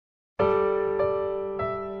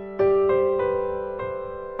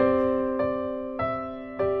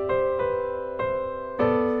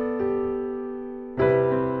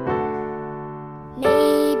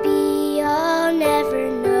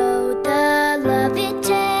love it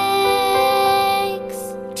takes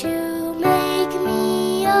to make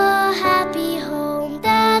me a happy home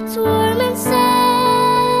that's warm and safe.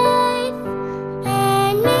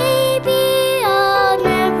 And maybe I'll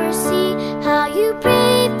never see how you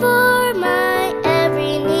pray for my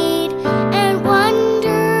every need, and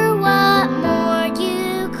wonder what more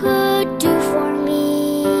you could do for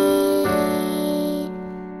me.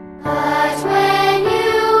 But when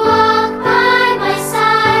you walk by my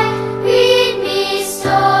side, read me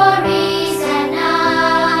stories at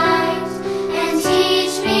night, and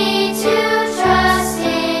teach me to trust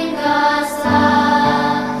in God's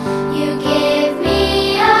love. You give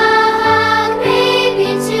me a hug, maybe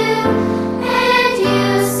two, and you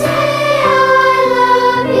say I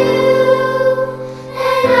love you,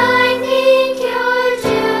 and I think you're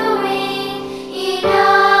doing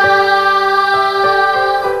enough.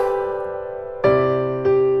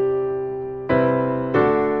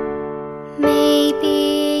 Maybe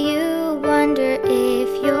you wonder if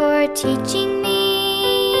you're teaching me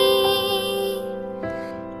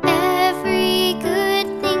every good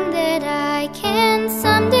thing that I can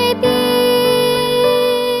someday be.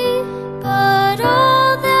 But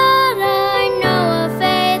all that I know of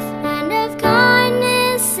faith and of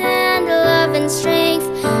kindness and love and strength,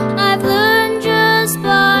 I've learned just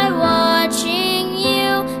by watching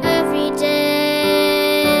you every day.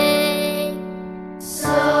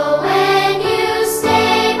 So when you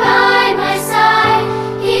stay by my side,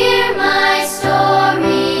 hear my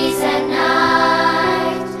stories at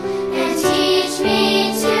night, and teach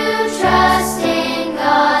me to trust in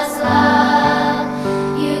God's love.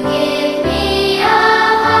 You give me a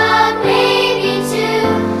hug, maybe two,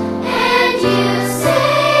 and you say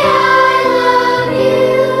I love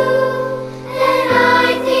you, and I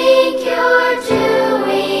think you're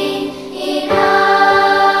doing enough.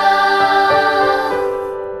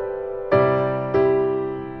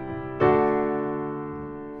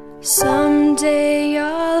 Someday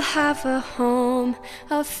I'll have a home,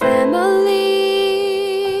 a family,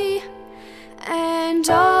 and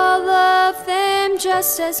I'll love them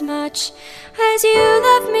just as much as you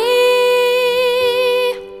love me.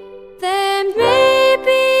 Then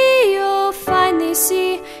maybe you'll finally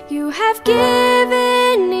see you have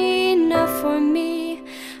given enough for me,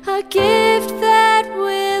 a gift that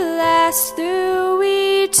will last through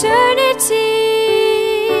eternity.